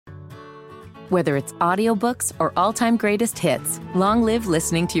Whether it's audiobooks or all-time greatest hits, long live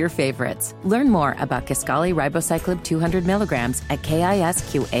listening to your favorites. Learn more about Kisqali Ribociclib 200 milligrams at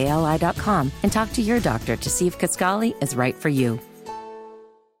KISQALI.com and talk to your doctor to see if Kisqali is right for you.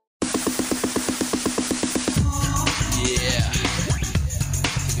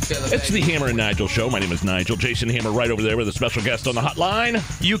 It's the Hammer and Nigel Show. My name is Nigel. Jason Hammer right over there with a special guest on the hotline.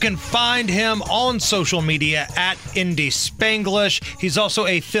 You can find him on social media at Indy Spanglish. He's also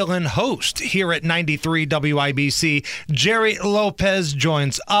a fill-in host here at 93 WIBC. Jerry Lopez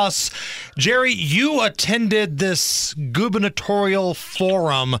joins us. Jerry, you attended this gubernatorial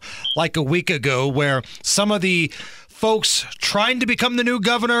forum like a week ago where some of the folks trying to become the new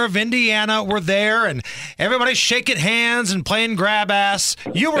governor of Indiana were there, and everybody's shaking hands and playing grab ass.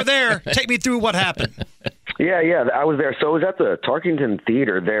 You were there. Take me through what happened. Yeah, I was there. So I was at the Tarkington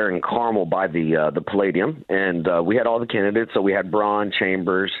Theater there in Carmel by the Palladium, and we had all the candidates. So we had Braun,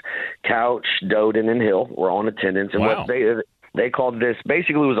 Chambers, Couch, Doden, and Hill were all in attendance. And wow. What they called this,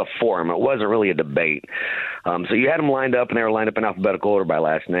 basically it was a forum. It wasn't really a debate. So you had them lined up, and they were lined up in alphabetical order by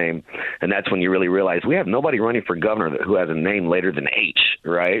last name. And that's when you really realize we have nobody running for governor who has a name later than H,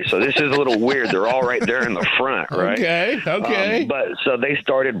 right? So this is a little weird. They're all right there in the front, right? Okay. But so they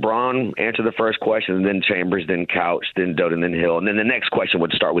started, Braun answered the first question, and then Chambers, then Couch, then Doden, then Hill. And then the next question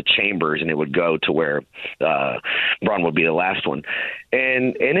would start with Chambers, and it would go to where Braun would be the last one.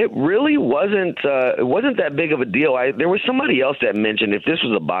 And it really wasn't that big of a deal. There was somebody else that mentioned if this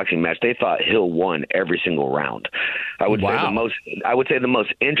was a boxing match, they thought Hill won every single round. I would say the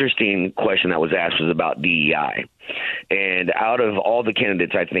most interesting question that was asked was about DEI. And out of all the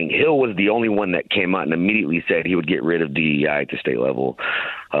candidates, I think Hill was the only one that came out and immediately said he would get rid of DEI at the state level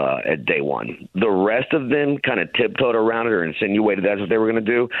at day one. The rest of them kind of tiptoed around it or insinuated that's what they were going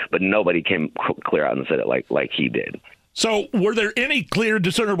to do, but nobody came clear out and said it like he did. So were there any clear,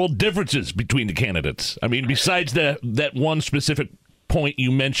 discernible differences between the candidates? I mean, besides that one specific point you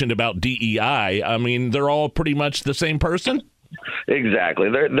mentioned about DEI, I mean, they're all pretty much the same person? Exactly.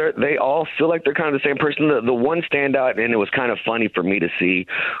 They all feel like they're kind of the same person. The one standout, and it was kind of funny for me to see,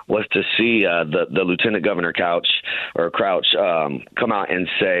 was to see the Lieutenant Governor Crouch come out and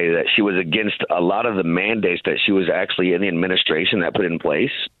say that she was against a lot of the mandates that she was actually in the administration that put in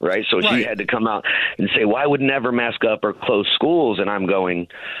place, right? So she had to come out and say, well, I would never mask up or close schools. And I'm going,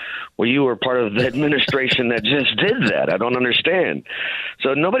 well, you were part of the administration that just did that. I don't understand.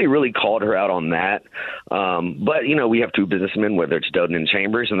 So nobody really called her out on that. But, we have two businessmen, whether it's Doden and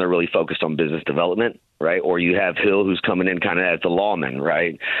Chambers, and they're really focused on business development, right? Or you have Hill, who's coming in kind of as the lawman,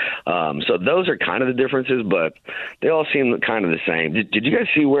 right? So those are kind of the differences, but they all seem kind of the same. Did you guys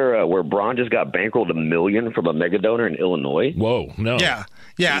see where Braun just got bankrolled $1 million from a mega donor in Illinois? Whoa, no.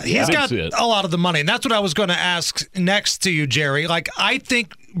 Yeah, he's got a lot of the money. And that's what I was going to ask next to you, Jerry. Like, I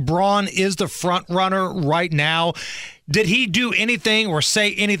think Braun is the front runner right now. Did he do anything or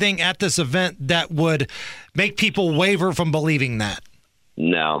say anything at this event that would make people waver from believing that?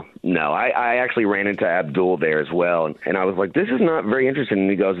 No. I actually ran into Abdul there as well, and I was like, this is not very interesting. And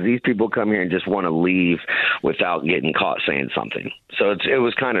he goes, these people come here and just want to leave without getting caught saying something. So it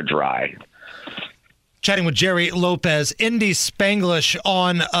was kind of dry. Chatting with Jerry Lopez, Indy Spanglish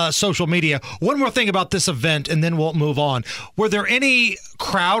on social media. One more thing about this event, and then we'll move on. Were there any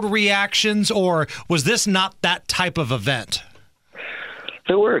crowd reactions, or was this not that type of event?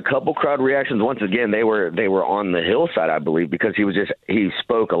 There were a couple crowd reactions. Once again, they were on the hillside, I believe, because he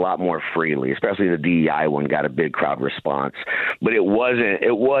spoke a lot more freely. Especially the DEI one got a big crowd response, but it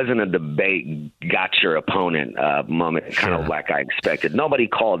wasn't a debate, got your opponent moment, kind of like I expected. Nobody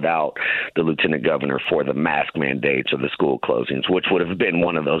called out the lieutenant governor for the mask mandates or the school closings, which would have been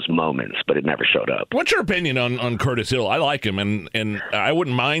one of those moments, but it never showed up. What's your opinion on Curtis Hill? I like him, and I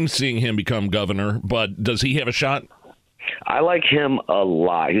wouldn't mind seeing him become governor, but does he have a shot? I like him a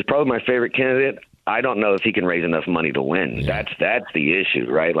lot. He's probably my favorite candidate. I don't know if he can raise enough money to win. Yeah. That's the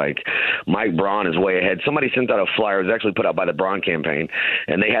issue, right? Like, Mike Braun is way ahead. Somebody sent out a flyer. It was actually put out by the Braun campaign,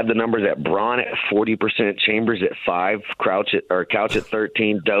 and they had the numbers at Braun at 40%, Chambers at 5%, Couch at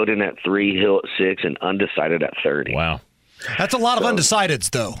 13%, Doden at 3%, Hill at 6%, and undecided at 30%. Wow. That's a lot of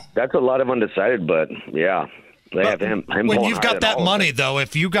undecideds, though. That's a lot of undecided, but yeah. They have him when you've got that money, though,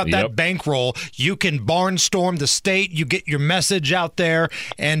 if you got that bankroll, you can barnstorm the state. You get your message out there.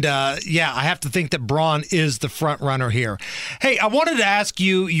 And, I have to think that Braun is the front runner here. Hey, I wanted to ask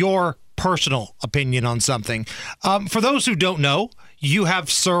you your personal opinion on something. For those who don't know, you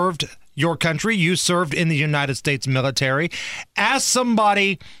have served your country. You served in the United States military. As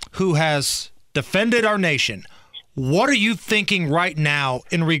somebody who has defended our nation, what are you thinking right now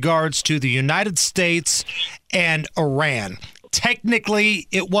in regards to the United States and Iran? technically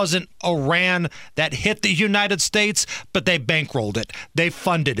it wasn't Iran that hit the United States, but they bankrolled it. They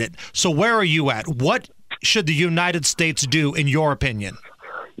funded it. So where are you at? What should the United States do, in your opinion?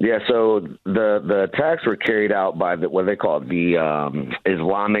 Yeah, so the attacks were carried out by what they call the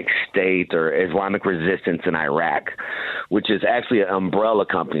Islamic State or Islamic Resistance in Iraq, which is actually an umbrella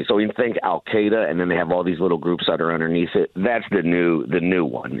company. So you think Al Qaeda, and then they have all these little groups that are underneath it. That's the new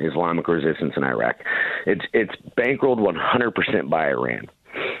one, Islamic Resistance in Iraq. It's bankrolled 100% by Iran.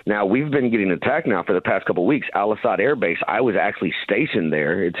 Now, we've been getting attacked now for the past couple of weeks. Al-Assad Air Base, I was actually stationed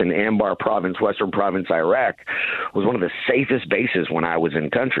there. It's in Anbar Province, Western Province, Iraq. It was one of the safest bases when I was in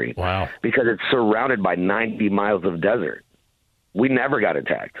country. Wow. Because it's surrounded by 90 miles of desert. We never got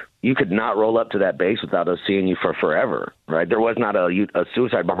attacked. You could not roll up to that base without us seeing you for forever, right? There was not a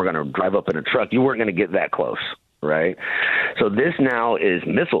suicide bomber going to drive up in a truck. You weren't going to get that close. Right. So this now is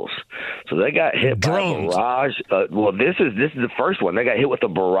missiles. So they got hit drones. By a barrage. This is the first one. They got hit with a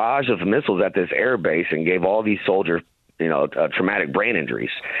barrage of missiles at this air base and gave all these soldiers, traumatic brain injuries.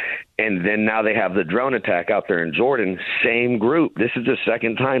 And then now they have the drone attack out there in Jordan. Same group. This is the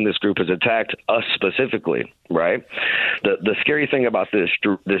second time this group has attacked us specifically, right? The scary thing about this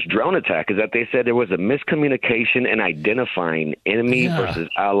drone attack is that they said there was a miscommunication in identifying enemy versus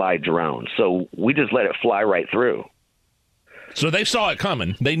allied drones. So we just let it fly right through. So they saw it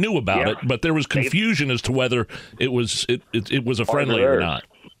coming. They knew about it, but there was confusion as to whether it was a friendly or not.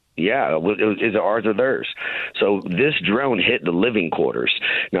 Yeah, is it ours or theirs? So this drone hit the living quarters.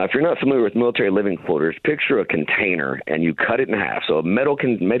 Now, if you're not familiar with military living quarters, picture a container and you cut it in half. So a metal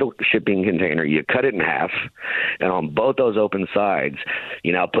shipping container, you cut it in half, and on both those open sides,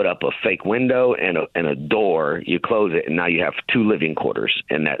 you now put up a fake window and a door. You close it, and now you have two living quarters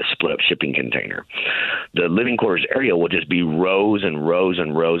in that split up shipping container. The living quarters area will just be rows and rows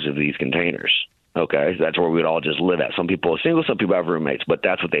and rows of these containers. Okay, so that's where we'd all just live at. Some people are single, some people have roommates, but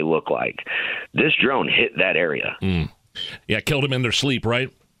that's what they look like. This drone hit that area. Yeah, killed them in their sleep, right?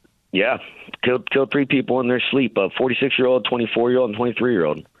 Yeah, killed 3 people in their sleep, a 46-year-old, 24-year-old, and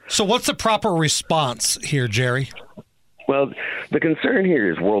 23-year-old. So what's the proper response here, Jerry? Well, the concern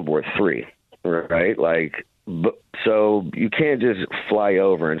here is World War III, right? So you can't just fly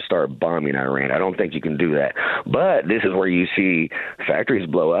over and start bombing Iran. I don't think you can do that. But this is where you see factories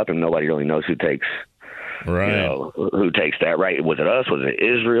blow up and nobody really knows who takes who takes that, right? Was it us? Was it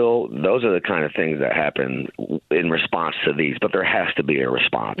Israel? Those are the kind of things that happen in response to these, but there has to be a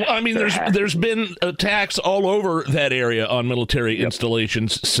response. Well, I mean, there's been attacks all over that area on military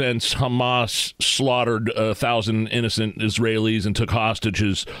installations since Hamas slaughtered 1,000 innocent Israelis and took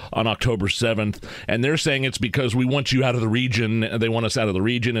hostages on October 7th, and they're saying it's because we want you out of the region. They want us out of the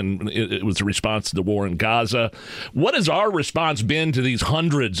region, and it was a response to the war in Gaza. What has our response been to these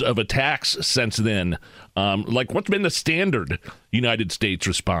hundreds of attacks since then? What's been the standard United States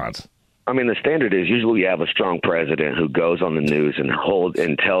response? I mean, the standard is usually you have a strong president who goes on the news and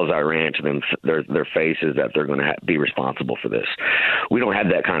tells Iran to them their faces that they're going to be responsible for this. We don't have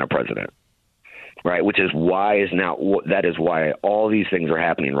that kind of president, right? Which is why all these things are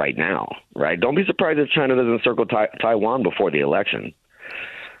happening right now, right? Don't be surprised if China doesn't circle Taiwan before the election.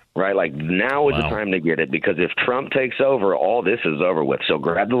 Right, now is the time to get it, because if Trump takes over, all this is over with. So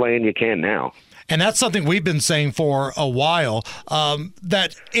grab the land you can now. And that's something we've been saying for a while,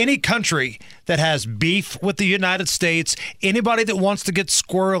 that any country that has beef with the United States, anybody that wants to get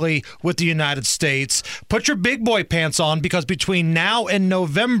squirrely with the United States, put your big boy pants on, because between now and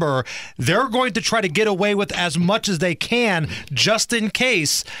November, they're going to try to get away with as much as they can, just in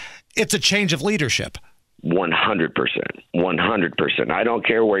case it's a change of leadership. 100%. I don't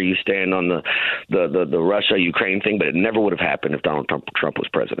care where you stand on the Russia-Ukraine thing, but it never would have happened if Donald Trump was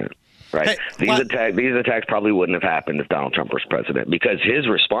president. Right? Hey, these attacks probably wouldn't have happened if Donald Trump was president, because his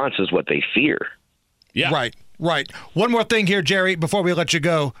response is what they fear. Yeah. Right. One more thing here, Jerry, before we let you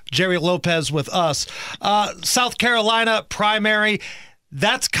go. Jerry Lopez with us. South Carolina primary.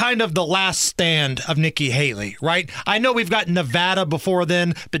 That's kind of the last stand of Nikki Haley, right? I know we've got Nevada before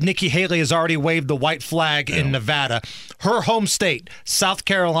then, but Nikki Haley has already waved the white flag in Nevada. Her home state, South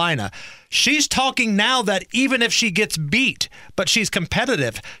Carolina. She's talking now that even if she gets beat, but she's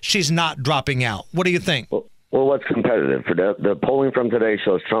competitive, she's not dropping out. What do you think? Well, what's competitive? For the polling from today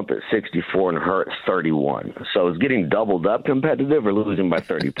shows Trump at 64 and her at 31. So is getting doubled up competitive or losing by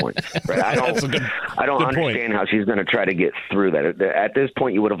 30 points? Right? I don't understand how she's going to try to get through that. At this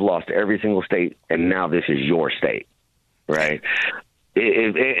point, you would have lost every single state, and now this is your state, right?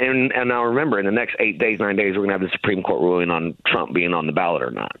 And now remember, in the next 8 days, 9 days, we're going to have the Supreme Court ruling on Trump being on the ballot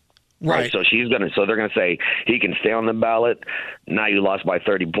or not. Right. So they're going to say he can stay on the ballot. Now you lost by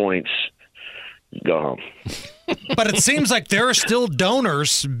 30 points. Go home. But it seems like there are still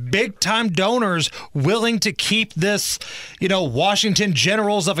donors, big-time donors, willing to keep this, Washington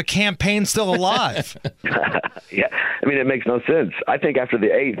Generals of a campaign still alive. Yeah, I mean, it makes no sense. I think after the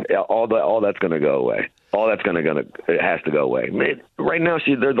 8th, all that's going to go away. All that's it has to go away. I mean, right now,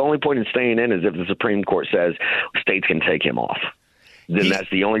 the only point in staying in is if the Supreme Court says states can take him off. Then that's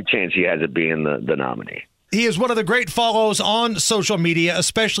the only chance he has of being the nominee. He is one of the great follows on social media,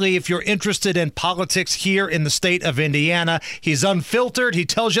 especially if you're interested in politics here in the state of Indiana. He's unfiltered. He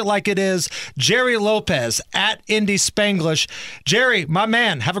tells you like it is. Jerry Lopez at Indy Spanglish. Jerry, my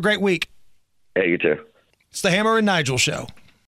man, have a great week. Hey, you too. It's the Hammer and Nigel Show.